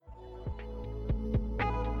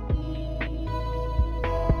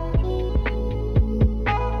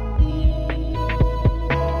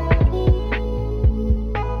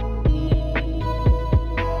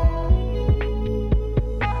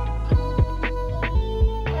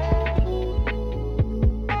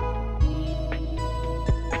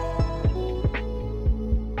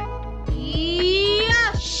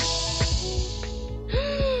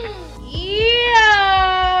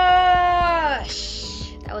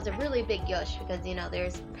was a really big yosh because,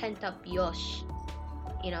 there's pent up yosh,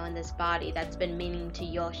 in this body that's been meaning to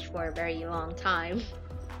yosh for a very long time.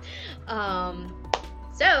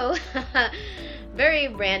 So, very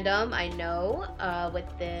random, I know, with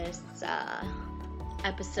this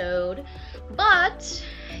episode, but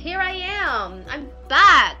here I am. I'm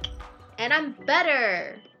back, and I'm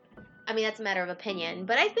better. I mean, that's a matter of opinion,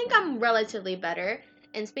 but I think I'm relatively better.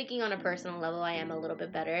 And speaking on a personal level, I am a little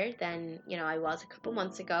bit better than, I was a couple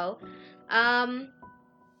months ago. I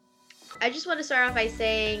just want to start off by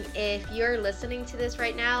saying, if you're listening to this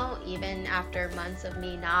right now, even after months of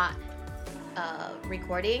me not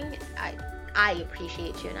recording, I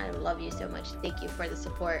appreciate you and I love you so much. Thank you for the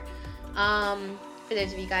support. For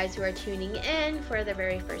those of you guys who are tuning in for the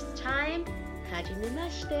very first time,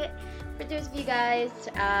 hajimemashite. For those of you guys,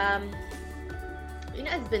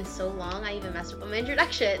 it's been so long, I even messed up on my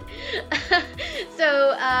introduction.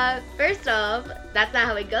 So, first off, that's not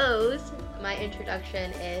how it goes. My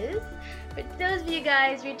introduction is, for those of you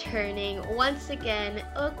guys returning once again,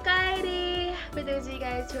 okaeri. For those of you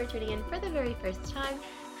guys who are tuning in for the very first time,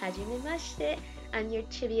 hajimemashite. I'm your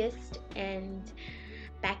chibiest and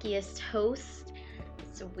backiest host.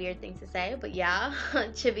 It's a weird thing to say, but yeah,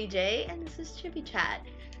 Chibi J, and this is Chibi Chat.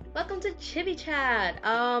 Welcome to Chibi Chat.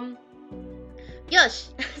 Yosh.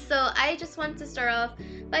 So I just want to start off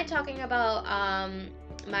by talking about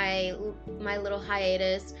my little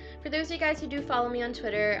hiatus. For those of you guys who do follow me on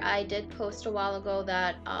Twitter, I did post a while ago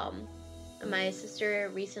that my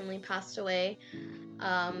sister recently passed away.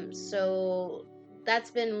 So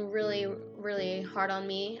that's been really, really hard on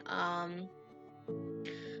me.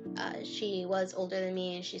 She was older than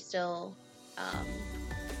me, and she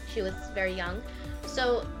was very young.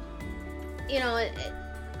 So,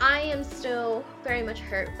 I am still very much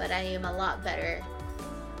hurt, but I am a lot better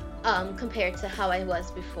compared to how I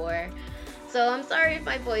was before. So I'm sorry if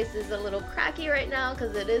my voice is a little cracky right now,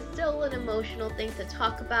 because it is still an emotional thing to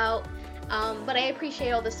talk about. But I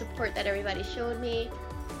appreciate all the support that everybody showed me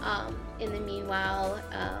in the meanwhile.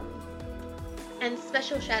 And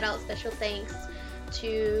special shout out, special thanks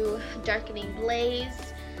to Darkening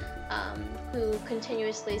Blaze, who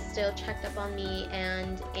continuously still checked up on me,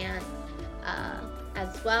 and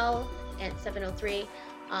as well, and 703,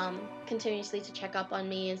 continuously to check up on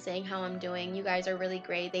me and saying how I'm doing. You guys are really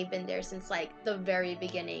great. They've been there since the very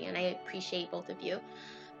beginning, and I appreciate both of you.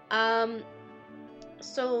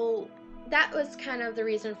 So that was kind of the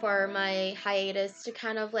reason for my hiatus, to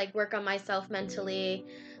kind of work on myself mentally,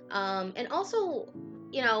 and also,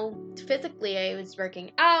 physically. I was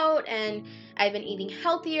working out, and I've been eating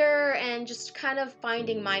healthier, and just kind of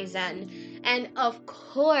finding my zen. And of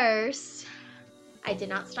course, I did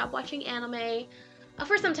not stop watching anime.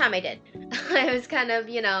 For some time I did. I was kind of,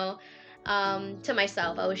 to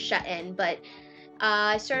myself. I was shut in. But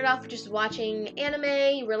I started off just watching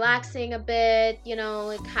anime, relaxing a bit.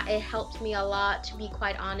 It helped me a lot, to be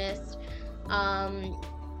quite honest.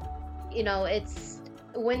 It's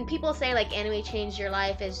when people say anime changed your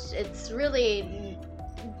life, it's really,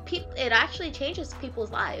 it actually changes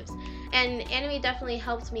people's lives. And anime definitely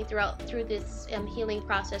helped me through this healing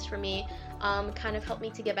process for me. Kind of helped me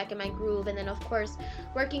to get back in my groove, and then of course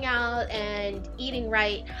working out and eating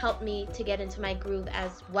right helped me to get into my groove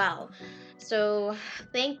as well. So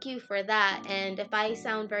thank you for that. And if I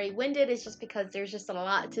sound very winded, it's just because there's just a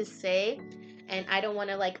lot to say, and I don't want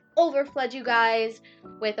to overflood you guys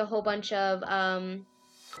with a whole bunch of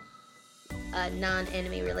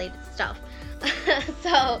non-anime related stuff.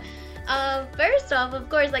 So first off, of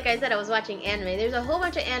course, like I said, I was watching anime. There's a whole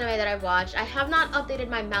bunch of anime that I've watched. I have not updated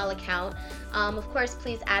my Mal account. Of course,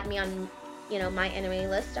 please add me on,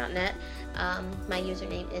 myanimelist.net. My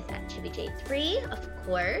username is @chibij3, of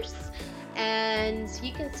course. And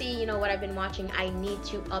you can see, what I've been watching. I need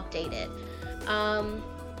to update it.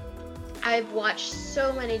 I've watched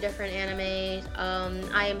so many different animes.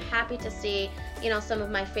 I am happy to see, some of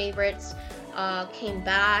my favorites came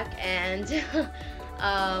back and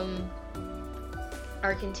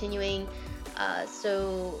are continuing.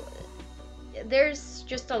 So there's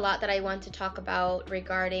just a lot that I want to talk about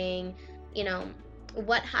regarding,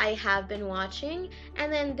 what I have been watching,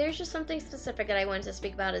 and then there's just something specific that I wanted to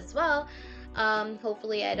speak about as well.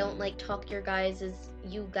 Hopefully I don't talk you guys'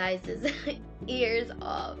 ears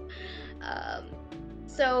off.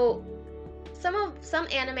 So some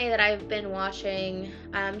anime that I've been watching,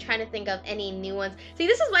 I'm trying to think of any new ones. See,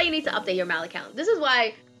 this is why you need to update your Mal account. This is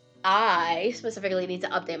why I specifically need to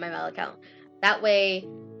update my Mal account. That way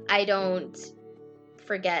I don't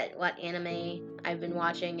forget what anime I've been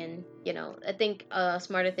watching, and I think a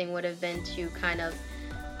smarter thing would have been to kind of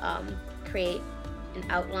create an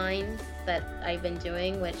outline that I've been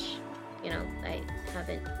doing, which, I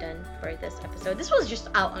haven't done for this episode. This was just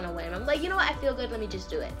out on a whim. I'm like, you know what, I feel good, let me just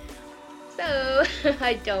do it. So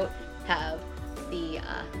I don't have the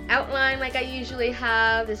outline like I usually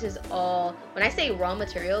have. This is all, when I say raw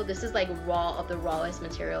material, this is like raw of the rawest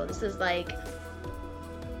material. This is like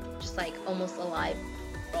just like almost alive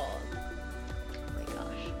raw. Oh my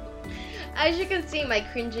gosh. As you can see, my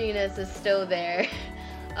cringiness is still there.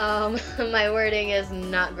 My wording is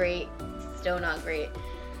not great. Still not great.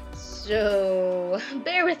 So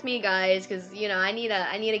bear with me, guys, because I need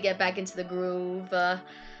to get back into the groove a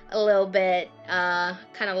little bit.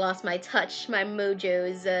 Kind of lost my touch. My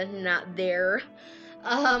mojo's not there.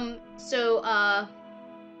 Yeah,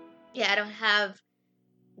 I don't have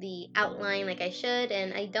the outline like I should,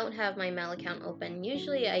 and I don't have my mail account open.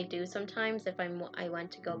 Usually I do sometimes if I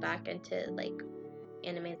want to go back into like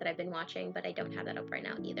animes that I've been watching, but I don't have that up right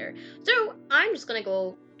now either. So I'm just gonna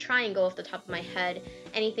try and go off the top of my head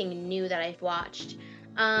anything new that I've watched.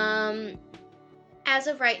 As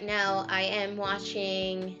of right now, I am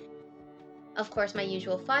watching, of course, my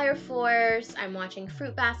usual Fire Force. I'm watching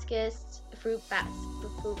Fruit Baskets.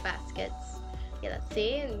 Yeah,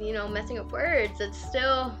 see, messing up words. That's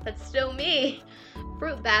still me.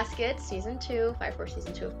 Fruit Baskets season 2, Fire Force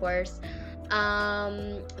season 2, of course.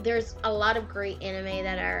 There's a lot of great anime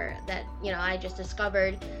that I just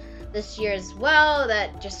discovered this year as well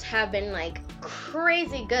that just have been like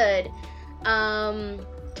crazy good.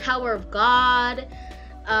 Tower of God,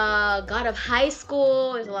 God of High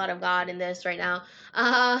School. There's a lot of God in this right now.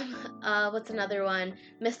 What's another one?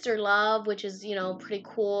 Mr. Love, which is pretty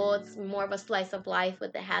cool. It's more of a slice of life,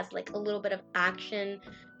 but it has like a little bit of action,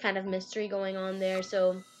 kind of mystery going on there.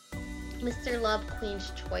 So Mr. Love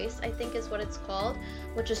Queen's Choice, I think is what it's called,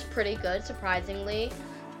 which is pretty good, surprisingly.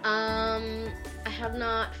 I have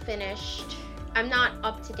not finished. I'm not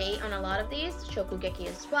up to date on a lot of these. Shokugeki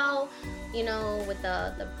as well, with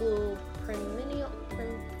the blue blue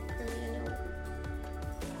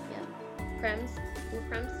prems.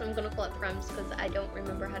 I'm gonna call it prems because I don't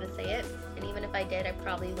remember how to say it, and even if I did, I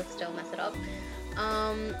probably would still mess it up.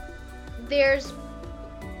 There's,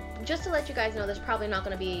 just to let you guys know, there's probably not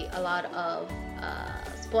going to be a lot of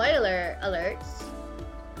spoiler alerts.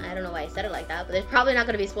 I don't know why I said it like that, but there's probably not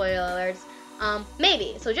going to be spoiler alerts.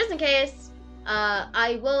 Maybe. So just in case,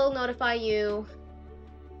 I will notify you,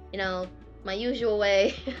 my usual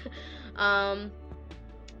way.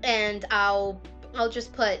 And I'll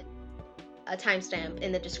just put a timestamp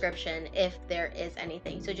in the description if there is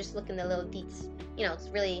anything. So just look in the little deets. It's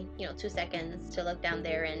really, 2 seconds to look down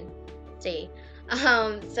there and see.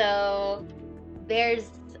 So there's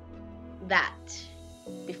that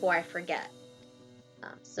before I forget.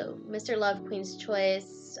 So Mr. Love Queen's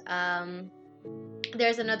Choice.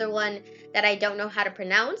 There's another one that I don't know how to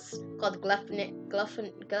pronounce called Glyphonimir.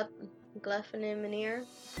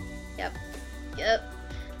 Yep.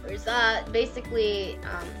 There's that. Basically,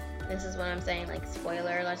 this is what I'm saying, like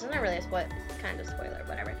spoiler alert. It's not really a kind of spoiler,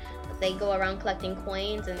 whatever. But they go around collecting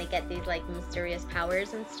coins and they get these like mysterious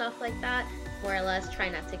powers and stuff like that. More or less, try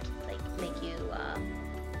not to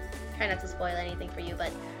try not to spoil anything for you,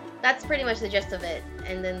 but that's pretty much the gist of it.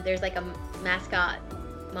 And then there's like a mascot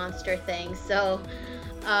monster thing. So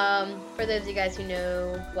for those of you guys who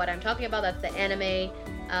know what I'm talking about, that's the anime.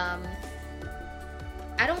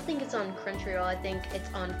 I don't think it's on Crunchyroll. I think it's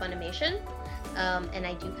on Funimation. And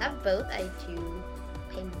I do have both. I do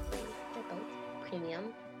pay monthly for both,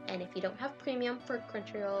 premium. And if you don't have premium for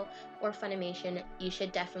Crunchyroll or Funimation, you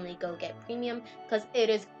should definitely go get premium because it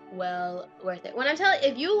is well worth it. When I'm telling,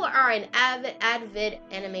 if you are an avid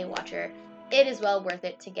anime watcher, it is well worth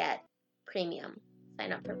it to get premium.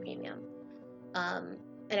 Sign up for premium.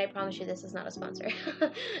 And I promise you, this is not a sponsor.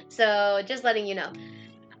 So just letting you know.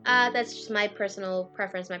 That's just my personal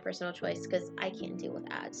preference, my personal choice, because I can't deal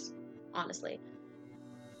with ads, honestly.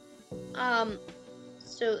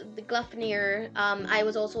 So the Glyphonir, I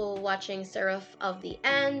was also watching Seraph of the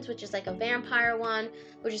End, which is like a vampire one,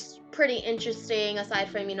 which is pretty interesting, aside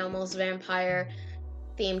from, most vampire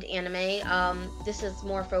themed anime. This is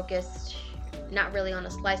more focused, not really on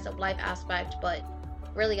a slice of life aspect, but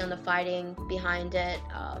really on the fighting behind it,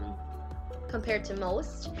 compared to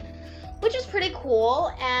most, which is pretty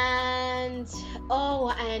cool. And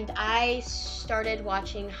I started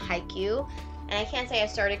watching Haikyuu. And I can't say I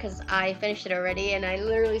started because I finished it already, and I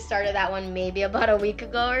literally started that one maybe about a week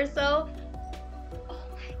ago or so. Oh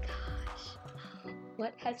my gosh.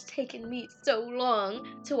 What has taken me so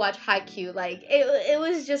long to watch Haikyuu? Like, it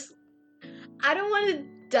was just, I don't want to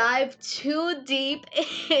dive too deep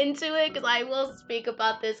into it because I will speak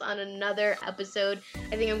about this on another episode.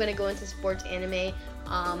 I think I'm gonna go into sports anime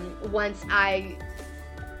once I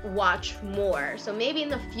watch more. So maybe in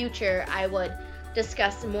the future I would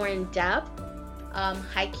discuss more in depth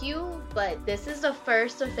Haikyuu, but this is the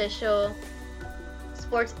first official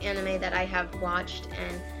sports anime that I have watched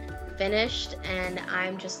and finished, and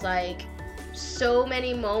I'm just like, so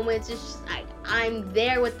many moments, it's just like I'm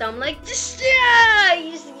there with them, like, just yeah,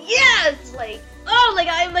 yes, like, oh, like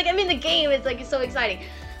I'm in the game. It's like, it's so exciting.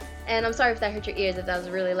 And I'm sorry if that hurt your ears, if that was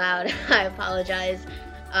really loud. I apologize,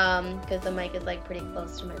 because the mic is like pretty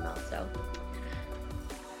close to my mouth. So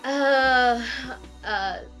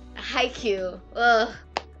Haikyuu.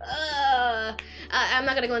 I'm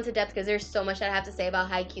not gonna go into depth because there's so much that I have to say about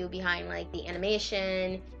Haikyuu behind like the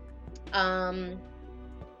animation,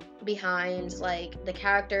 behind like the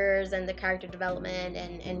characters and the character development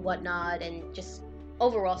and whatnot, and just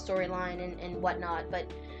overall storyline and whatnot.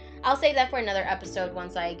 But I'll save that for another episode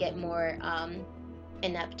once I get more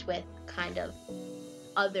inept with kind of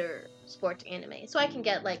other sports anime, so I can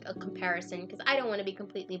get like a comparison, because I don't want to be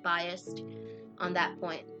completely biased on that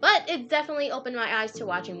point. But it's definitely opened my eyes to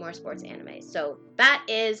watching more sports anime, so that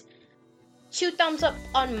is 2 thumbs up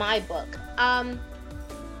on my book.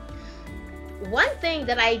 One thing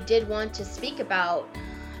that I did want to speak about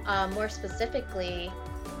more specifically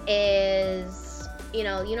is, you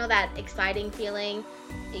know that exciting feeling,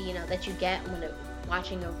 that you get when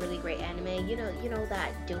watching a really great anime. You know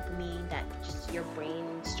that dopamine that just your brain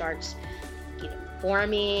starts,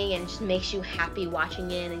 forming, and just makes you happy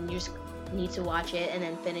watching it, and you just need to watch it and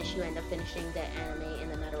then you end up finishing the anime in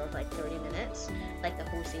a matter of like 30 minutes, like the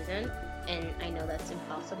whole season. And I know that's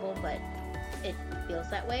impossible, but it feels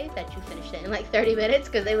that way, that you finished it in like 30 minutes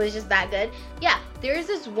because it was just that good. Yeah, there's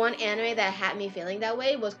this one anime that had me feeling that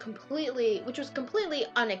way, which was completely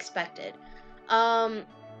unexpected. And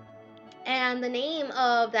the name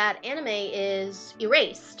of that anime is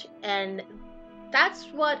Erased, and that's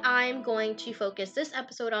what I'm going to focus this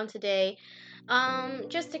episode on today,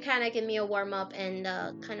 just to kind of give me a warm-up and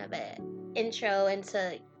kind of an intro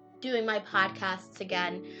into doing my podcasts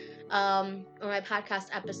again, or my podcast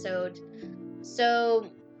episode. So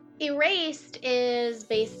Erased is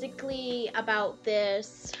basically about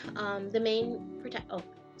this, the main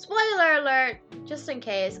spoiler alert, just in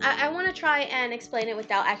case. I want to try and explain it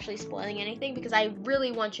without actually spoiling anything, because I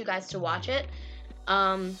really want you guys to watch it,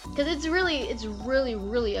 because it's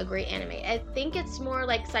really a great anime. I think it's more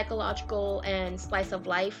like psychological and slice of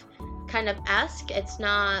life kind of esque. It's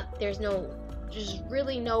not, there's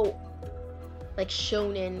really no like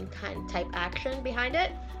shonen kind of type action behind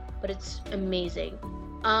it, but it's amazing.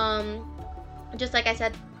 Just like I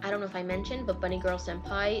said, I don't know if I mentioned, but Bunny Girl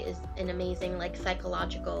Senpai is an amazing like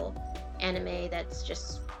psychological anime that's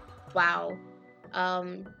just wow.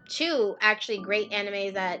 2 actually great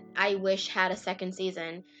animes that I wish had a second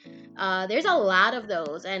season. There's a lot of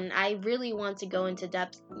those, and I really want to go into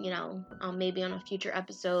depth, maybe on a future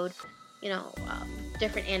episode,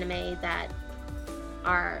 different anime that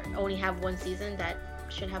only have 1 season that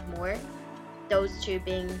should have more. Those 2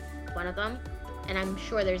 being one of them. And I'm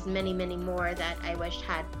sure there's many, many more that I wish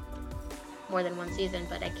had more than 1 season,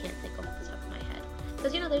 but I can't think off the top of my head.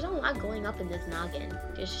 Because, there's a lot going up in this noggin.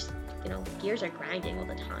 There's just, gears are grinding all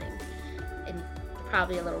the time. And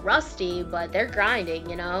probably a little rusty, but they're grinding,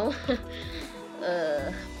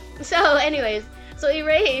 So anyways, so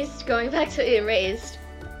Erased, going back to Erased.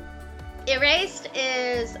 Erased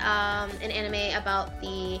is an anime about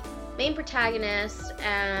the main protagonist,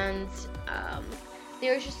 and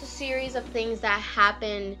there's just a series of things that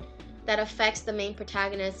happen that affects the main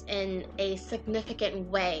protagonist in a significant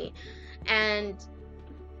way. And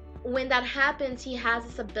when that happens, he has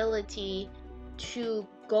this ability to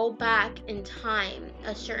go back in time,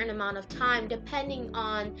 a certain amount of time, depending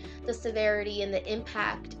on the severity and the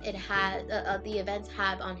impact it has, the events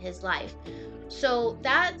have on his life. So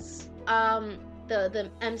that's the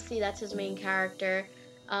MC, that's his main character.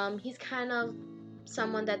 He's kind of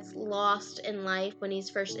someone that's lost in life when he's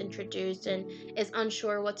first introduced and is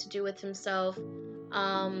unsure what to do with himself.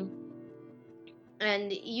 And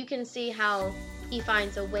you can see how he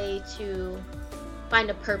finds a way to find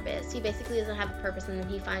a purpose. He basically doesn't have a purpose, and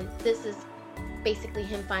then this is basically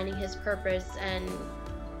him finding his purpose and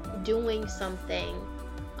doing something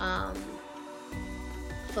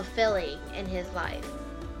fulfilling in his life.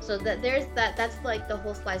 So that's like the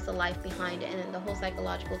whole slice of life behind it, and then the whole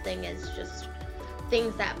psychological thing is just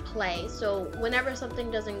things that play. So whenever something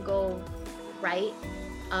doesn't go right,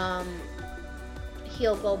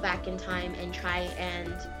 he'll go back in time and try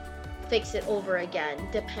and fix it over again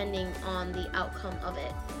depending on the outcome of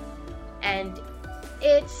it. And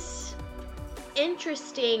it's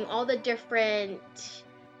interesting all the different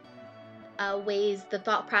ways the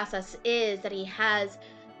thought process is that he has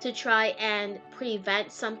to try and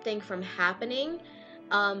prevent something from happening,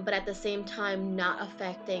 but at the same time not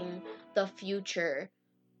affecting the future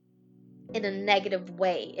in a negative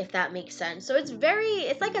way, if that makes sense. So it's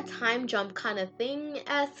like a time jump kind of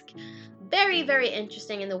thing-esque. Very, very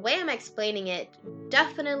interesting, and the way I'm explaining it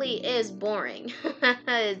definitely is boring.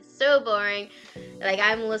 It's so boring. Like,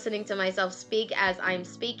 I'm listening to myself speak as I'm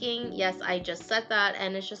speaking. Yes, I just said that,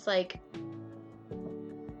 and it's just like,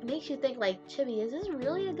 it makes you think like, Chibi, is this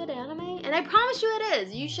really a good anime? And I promise you it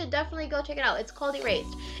is. You should definitely go check it out. It's called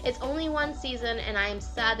Erased. It's only one season, and I am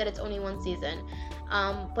sad that it's only one season.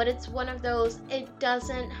 But it's one of those, it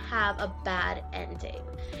doesn't have a bad ending.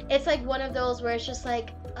 It's like one of those where it's just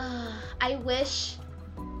like, I wish,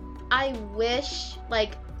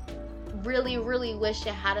 like, really, really wish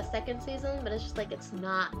it had a second season, but it's just like, it's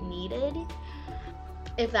not needed,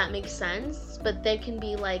 if that makes sense. But there can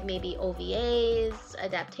be like maybe OVAs,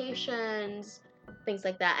 adaptations, things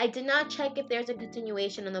like that. I did not check if there's a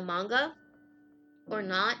continuation in the manga or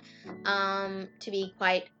not, to be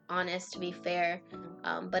quite honest, to be fair,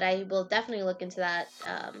 but I will definitely look into that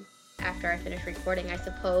after I finish recording, I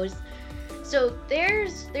suppose. So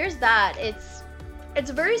there's that.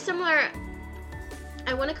 It's very similar.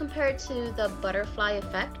 I want to compare it to the Butterfly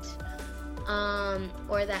Effect,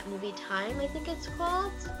 or that movie Time, I think it's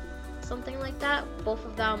called, something like that. Both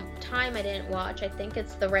of them. Time I didn't watch. I think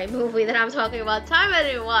it's the right movie that I'm talking about. Time I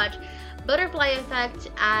didn't watch. Butterfly Effect,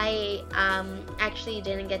 I actually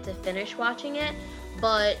didn't get to finish watching it,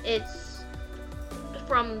 but it's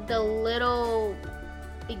from the little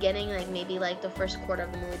beginning, like maybe like the first quarter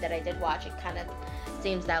of the movie that I did watch, it kind of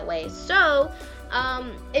seems that way. So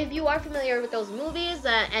if you are familiar with those movies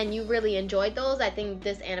and you really enjoyed those, I think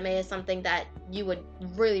this anime is something that you would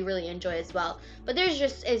really, really enjoy as well. But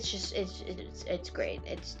it's great.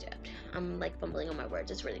 I'm like fumbling on my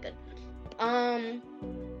words. It's really good.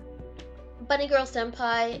 Bunny Girl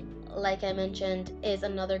Senpai, like I mentioned, is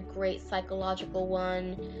another great psychological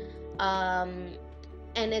one,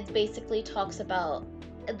 and it basically talks about,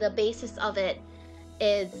 the basis of it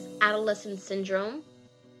is adolescent syndrome,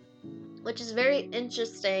 which is very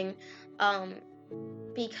interesting,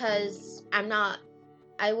 because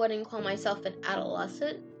I wouldn't call myself an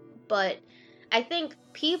adolescent, but I think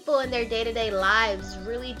people in their day-to-day lives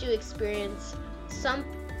really do experience some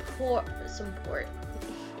part,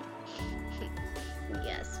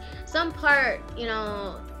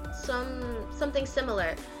 something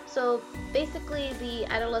similar. So basically the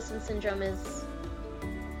adolescent syndrome is,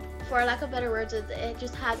 for lack of better words, it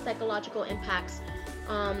just has psychological impacts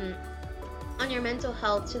on your mental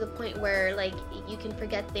health, to the point where like you can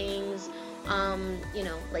forget things,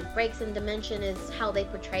 like breaks in dimension is how they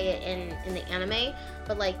portray it in the anime,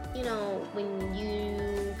 but like, when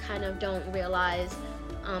you kind of don't realize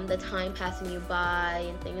the time passing you by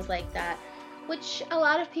and things like that, which a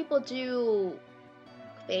lot of people do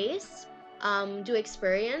face, do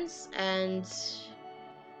experience, and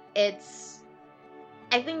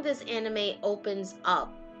I think this anime opens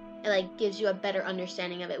up, like gives you a better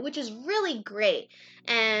understanding of it, which is really great.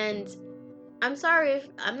 And I'm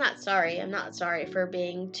not sorry for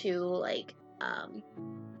being too like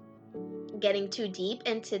getting too deep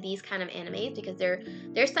into these kind of animes, because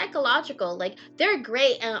they're psychological. Like, they're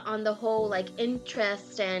great on the whole like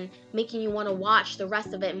interest and making you want to watch the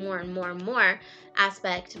rest of it more and more and more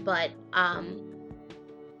aspect, but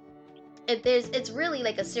it's really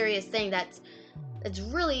like a serious thing it's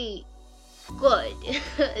really good.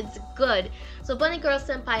 It's good. So Bunny Girl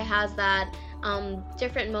Senpai has that,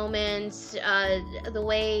 different moments, the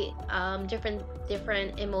way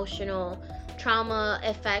different emotional trauma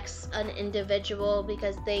affects an individual,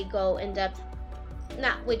 because they go in depth,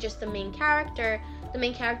 not with just the main character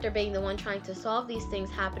being the one trying to solve these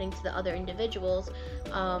things happening to the other individuals.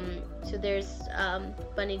 So there's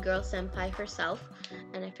Bunny Girl Senpai herself,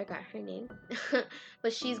 and I forgot her name,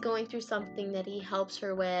 but she's going through something that he helps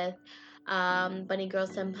her with. Bunny Girl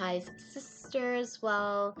Senpai's sister as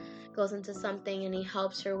well goes into something and he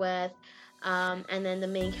helps her with, and then the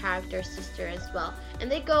main character's sister as well, and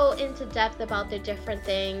they go into depth about the different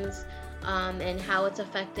things, and how it's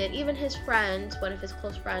affected even his friends, one of his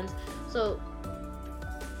close friends. So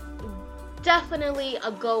definitely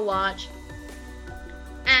a go watch.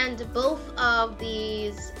 And both of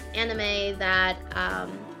these anime that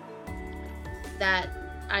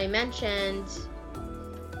I mentioned,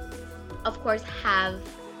 of course, have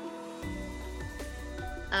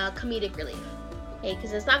comedic relief. Hey,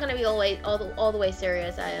 because it's not gonna be always all the way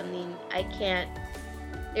serious. I mean, I can't.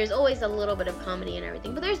 There's always a little bit of comedy and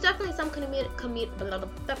everything, but there's definitely some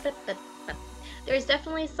there's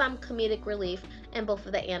definitely some comedic relief in both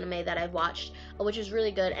of the anime that I've watched, which is really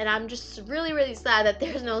good. And I'm just really, really sad that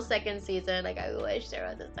there's no second season. Like, I wish there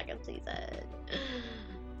was a second season.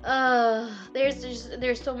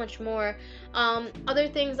 There's so much more. Other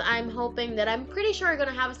things I'm hoping that I'm pretty sure are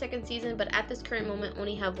gonna have a second season, but at this current moment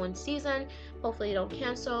only have one season. Hopefully they don't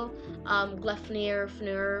cancel. Glefnir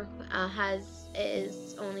Fnir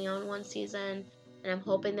is only on one season, and I'm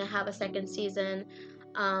hoping to have a second season.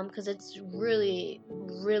 Because it's really,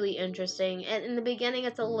 really interesting. And in the beginning,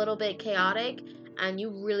 it's a little bit chaotic, and you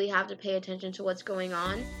really have to pay attention to what's going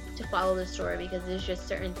on to follow the story, because there's just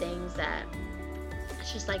certain things that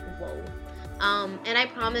it's just like, whoa. And I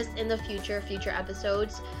promise in the future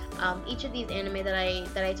episodes, each of these anime that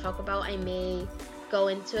I talk about, I may go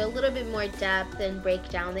into a little bit more depth and break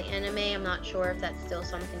down the anime. I'm not sure if that's still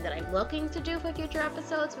something that I'm looking to do for future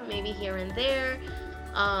episodes, but maybe here and there.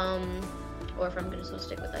 Or if I'm gonna still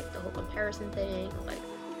stick with like the whole comparison thing, or like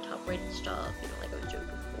top rated stuff, like I was doing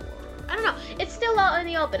before. I don't know. It's still out in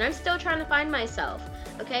the open. I'm still trying to find myself.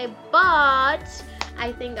 Okay, but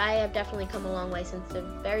I think I have definitely come a long way since the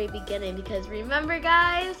very beginning, because remember,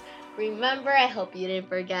 guys, I hope you didn't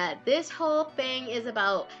forget, this whole thing is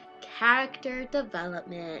about character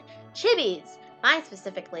development. Chibi's, mine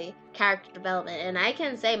specifically, character development, and I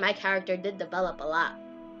can say my character did develop a lot.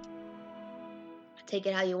 Take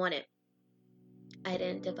it how you want it. I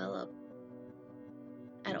didn't develop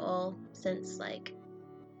at all since like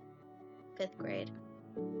 5th grade.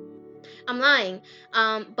 I'm lying.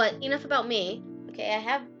 But enough about me. Okay, I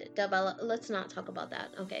have developed. Let's not talk about that.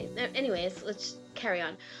 Okay. Anyways, let's carry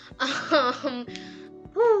on.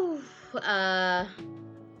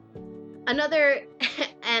 Another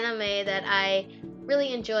anime that I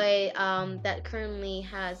really enjoy, that currently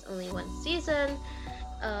has only one season.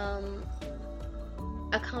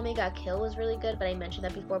 Akame ga Kill was really good, but I mentioned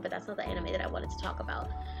that before, but that's not the anime that I wanted to talk about.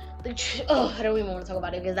 I don't even want to talk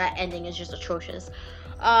about it because that ending is just atrocious.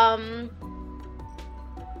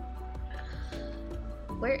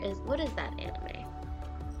 What is that anime?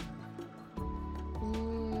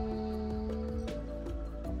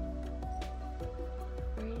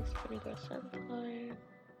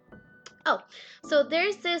 Oh, so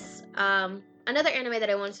there's this another anime that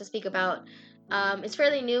I wanted to speak about. It's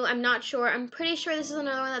fairly new. I'm not sure. I'm pretty sure this is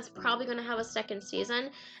another one that's probably going to have a second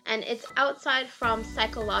season, and it's outside from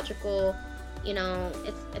psychological.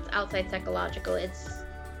 It's outside psychological. It's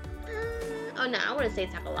I wouldn't say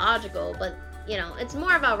psychological, but it's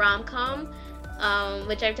more of a rom-com,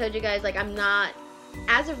 which I've told you guys, like, I'm not.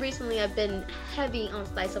 As of recently, I've been heavy on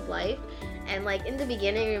slice of life. And like in the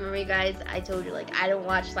beginning, remember you guys, I told you like I don't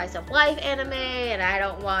watch slice of life anime and I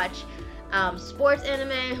don't watch sports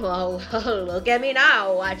anime. Well, look at me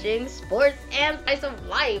now, watching sports and slice of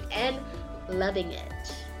life and loving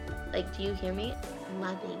it. Like, do you hear me?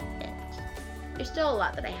 Loving it. There's still a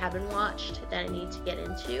lot that I haven't watched that I need to get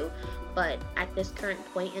into, but at this current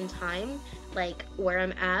point in time, like where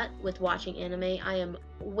I'm at with watching anime, I am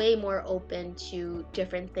way more open to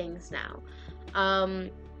different things now.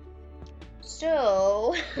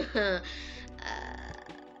 So,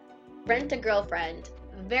 Rent a Girlfriend.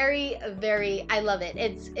 Very, very, I love it.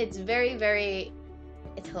 It's very, very,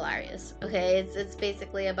 it's hilarious. Okay, it's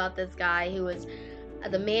basically about this guy who is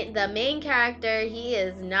the main character. He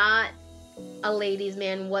is not a ladies'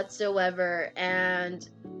 man whatsoever, and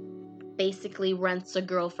basically rents a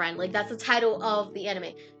girlfriend. Like, that's the title of the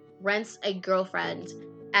anime. Rents a girlfriend,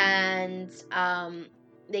 and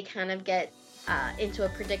they kind of get into a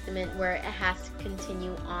predicament where it has to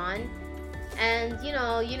continue on. And you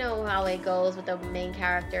know how it goes with the main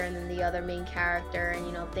character and then the other main character,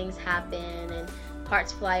 and things happen and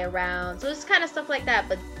parts fly around. So it's kind of stuff like that,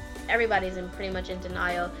 but everybody's pretty much in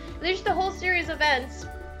denial. And there's the whole series of events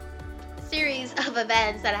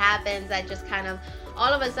that happens that just kind of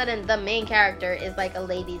all of a sudden the main character is like a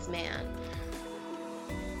ladies' man.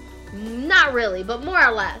 Not really, but more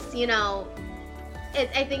or less,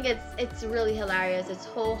 I think it's really hilarious. It's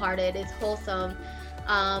wholehearted. It's wholesome.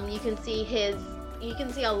 You can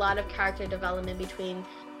see a lot of character development between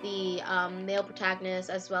the male protagonist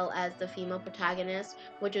as well as the female protagonist,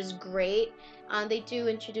 which is great. They do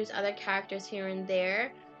introduce other characters here and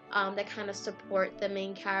there that kind of support the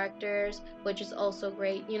main characters, which is also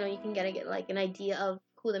great. You can get like an idea of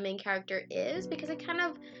who the main character is, because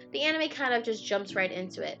the anime kind of just jumps right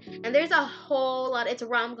into it. And there's a whole lot. It's a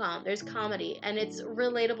rom-com. There's comedy, and it's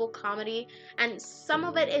relatable comedy, and some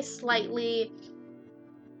of it is slightly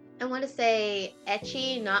I want to say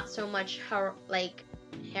ecchi, not so much like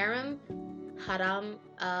harem, harem.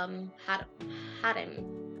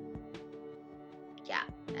 Yeah,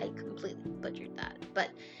 I completely butchered that,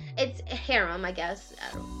 but it's harem, I guess.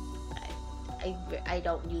 I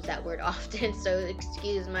don't use that word often, so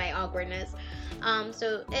excuse my awkwardness.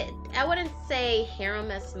 So I wouldn't say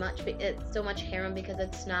harem as much, but it's so much harem because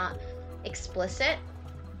it's not explicit.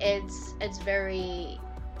 It's very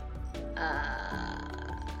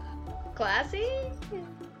classy,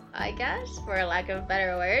 I guess, for lack of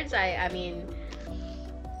better words. I mean,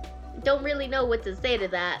 don't really know what to say to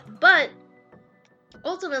that, but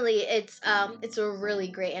ultimately it's a really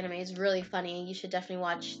great anime. It's really funny. You should definitely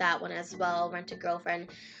watch that one as well, Rent a Girlfriend,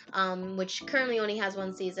 which currently only has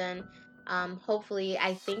one season. Hopefully,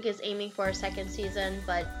 I think is aiming for a second season,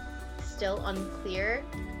 but still unclear.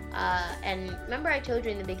 And remember I told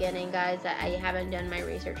you in the beginning, guys, that I haven't done my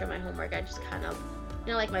research or my homework. I just kind of,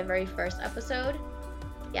 like my very first episode.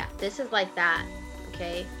 Yeah, this is like that,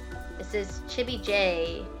 okay? This is Chibi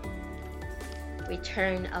J,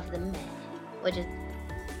 Return of the Meh, which is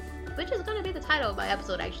gonna be the title of my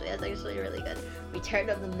episode, actually. That's actually really good. Return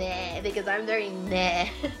of the Meh, because I'm very meh.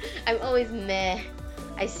 I'm always meh.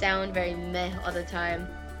 I sound very meh all the time.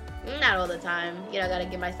 Not all the time. Gotta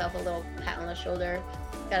give myself a little pat on the shoulder.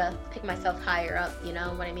 Gotta pick myself higher up, you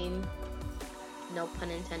know what I mean? No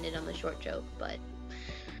pun intended on the short joke, but...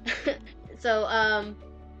 So,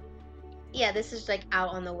 yeah, this is like out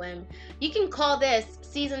on the whim. You can call this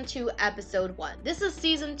season 2 episode 1. This is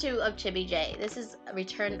season 2 of Chibi J. This is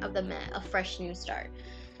Return of the Meh, a fresh new start.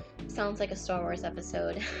 Sounds like a Star Wars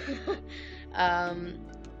episode. I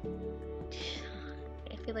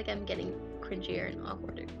feel like I'm getting cringier and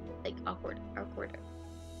awkwarder. Like awkward.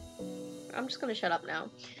 I'm just gonna shut up now.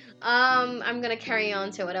 I'm gonna carry on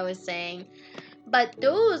to what I was saying. But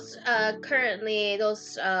those currently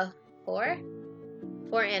those four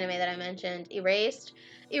anime that I mentioned, Erased,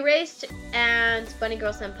 and Bunny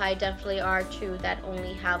Girl Senpai definitely are two that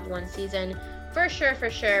only have one season, for sure,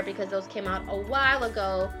 because those came out a while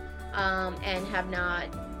ago, and have not,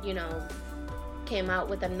 came out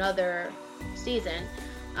with another season.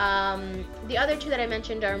 The other two that I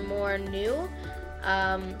mentioned are more new,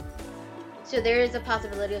 so there is a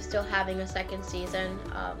possibility of still having a second season.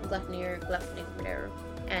 Gleipnir,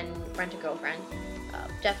 and Rent a Girlfriend.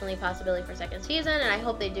 Definitely a possibility for second season, and I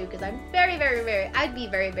hope they do, because I'm I'd be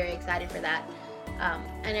very, very excited for that.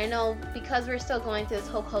 And I know because we're still going through this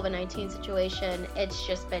whole COVID-19 situation, it's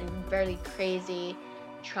just been very crazy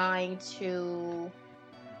trying to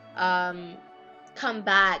come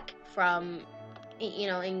back from,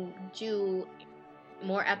 and do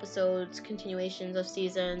more episodes, continuations of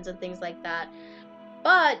seasons, and things like that.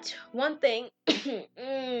 But one thing,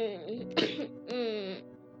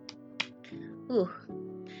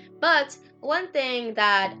 but one thing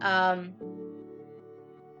that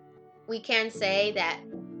we can say that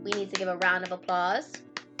we need to give a round of applause,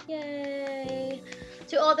 yay,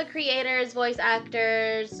 to all the creators, voice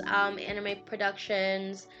actors, anime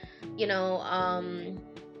productions,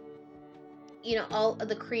 all of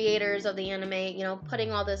the creators of the anime,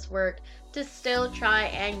 putting all this work to still try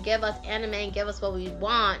and give us anime and give us what we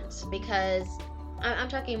want, because I'm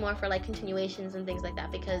talking more for like continuations and things like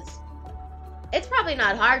that, because it's probably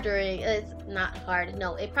not hard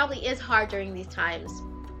it probably is hard during these times.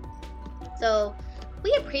 So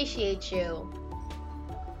we appreciate you.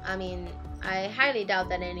 I mean, I highly doubt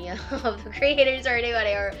that any of the creators or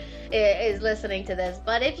anybody is listening to this,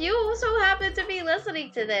 but if you also happen to be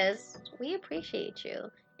listening to this, we appreciate you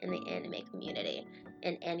in the anime community,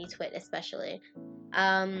 and AniTwit especially.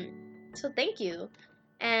 So thank you.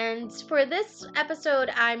 And for this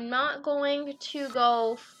episode, I'm not going to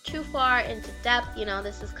go too far into depth.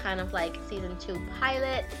 This is kind of like season 2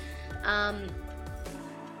 pilot.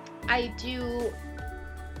 I do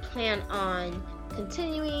plan on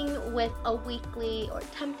continuing with a weekly, or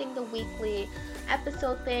attempting the weekly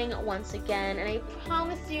episode thing once again. And I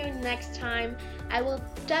promise you, next time I will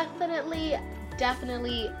definitely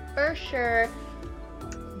for sure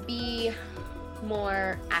be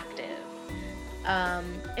more active,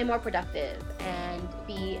 and more productive, and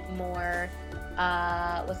be more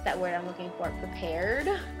what's that word I'm looking for? Prepared.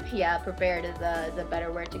 Yeah, prepared is a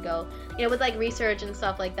better word to go. With like research and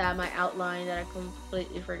stuff like that, my outline that I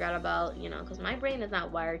completely forgot about, because my brain is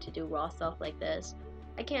not wired to do raw stuff like this.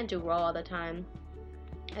 I can't do raw all the time.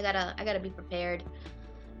 I gotta be prepared.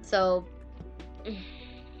 So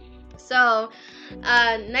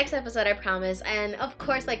next episode, I promise. And of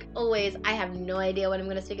course, like always, I have no idea what I'm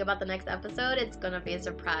gonna speak about the next episode. It's gonna be a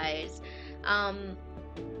surprise.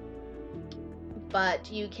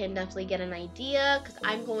 but you can definitely get an idea because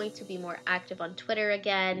I'm going to be more active on Twitter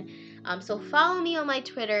again. So follow me on my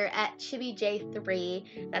Twitter at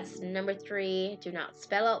ChibiJ3. That's number 3. Do not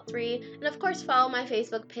spell out 3. And of course, follow my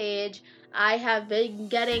Facebook page. I have been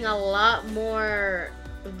getting a lot more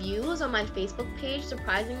views on my Facebook page,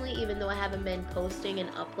 surprisingly, even though I haven't been posting and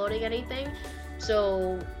uploading anything.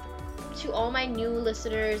 So to all my new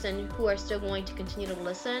listeners and who are still going to continue to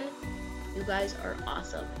listen, you guys are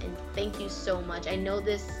awesome, and thank you so much. I know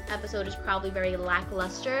this episode is probably very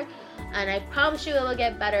lackluster, and I promise you it will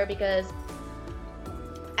get better because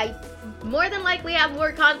I more than likely have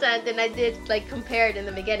more content than I did like compared in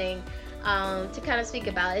the beginning to kind of speak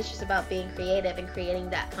about. It's just about being creative and creating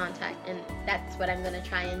that content, and that's what I'm going to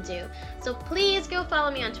try and do. So please go follow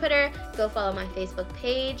me on Twitter, go follow my Facebook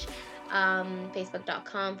page,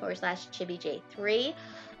 facebook.com/ChibiJ3.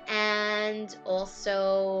 And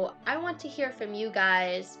also, I want to hear from you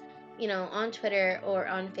guys, on Twitter or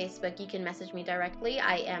on Facebook. You can message me directly.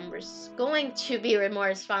 I am going to be more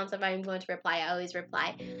responsive. I'm going to reply. I always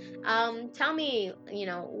reply. Tell me,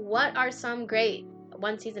 what are some great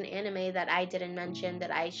one-season anime that I didn't mention that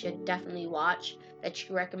I should definitely watch, that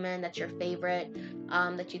you recommend, that's your favorite,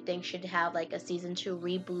 that you think should have like a season 2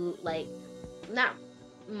 reboot, like not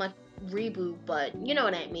much reboot, but you know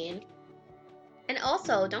what I mean. And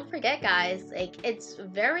also, don't forget, guys, like, it's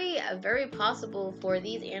very, very possible for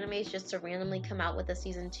these animes just to randomly come out with a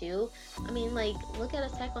season 2. I mean, like, look at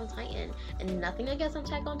Attack on Titan. And nothing against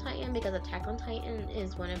Attack on Titan, because Attack on Titan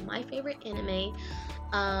is one of my favorite anime.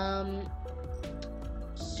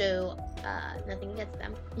 Nothing against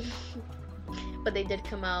them. But they did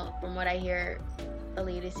come out, from what I hear, the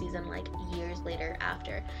latest season, like, years later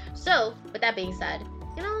after. So, with that being said,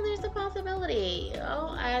 there's a possibility,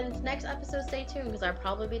 and next episode, stay tuned, because I'll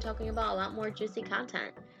probably be talking about a lot more juicy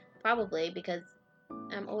content, probably, because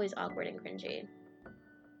I'm always awkward and cringy.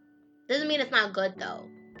 Doesn't mean it's not good, though,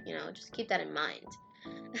 just keep that in mind.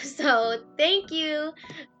 So, thank you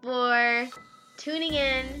for tuning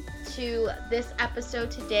in to this episode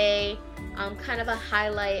today, kind of a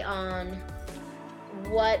highlight on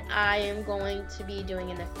what I am going to be doing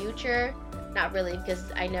in the future. Not really,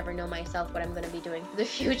 because I never know myself what I'm going to be doing for the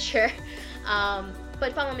future.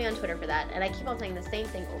 But follow me on Twitter for that. And I keep on saying the same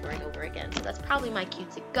thing over and over again. So that's probably my cue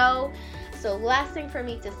to go. So last thing for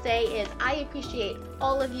me to say is I appreciate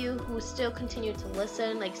all of you who still continue to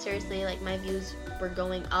listen. Like, seriously, like, my views were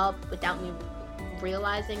going up without me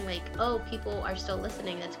realizing, like, oh, people are still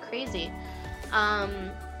listening. That's crazy. I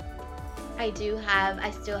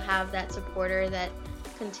still have that supporter that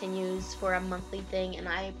continues for a monthly thing, and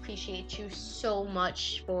I appreciate you so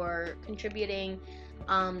much for contributing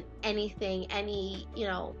anything,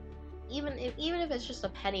 even if it's just a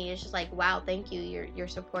penny. It's just like, wow, thank you, you're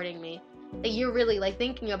supporting me, like, you're really like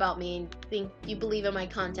thinking about me and think you believe in my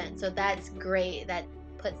content. So that's great. That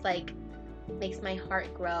makes my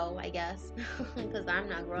heart grow, I guess, because I'm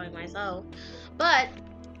not growing myself. But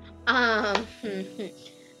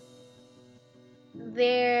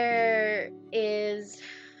there is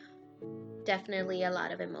definitely a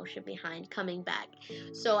lot of emotion behind coming back.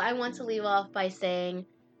 So I want to leave off by saying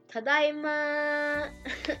Tadaima.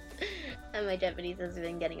 And my Japanese has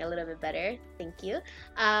been getting a little bit better. Thank you.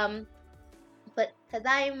 But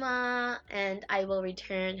Tadaima, and I will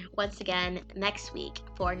return once again next week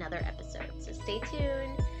for another episode. So stay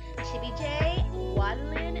tuned. Chibi J.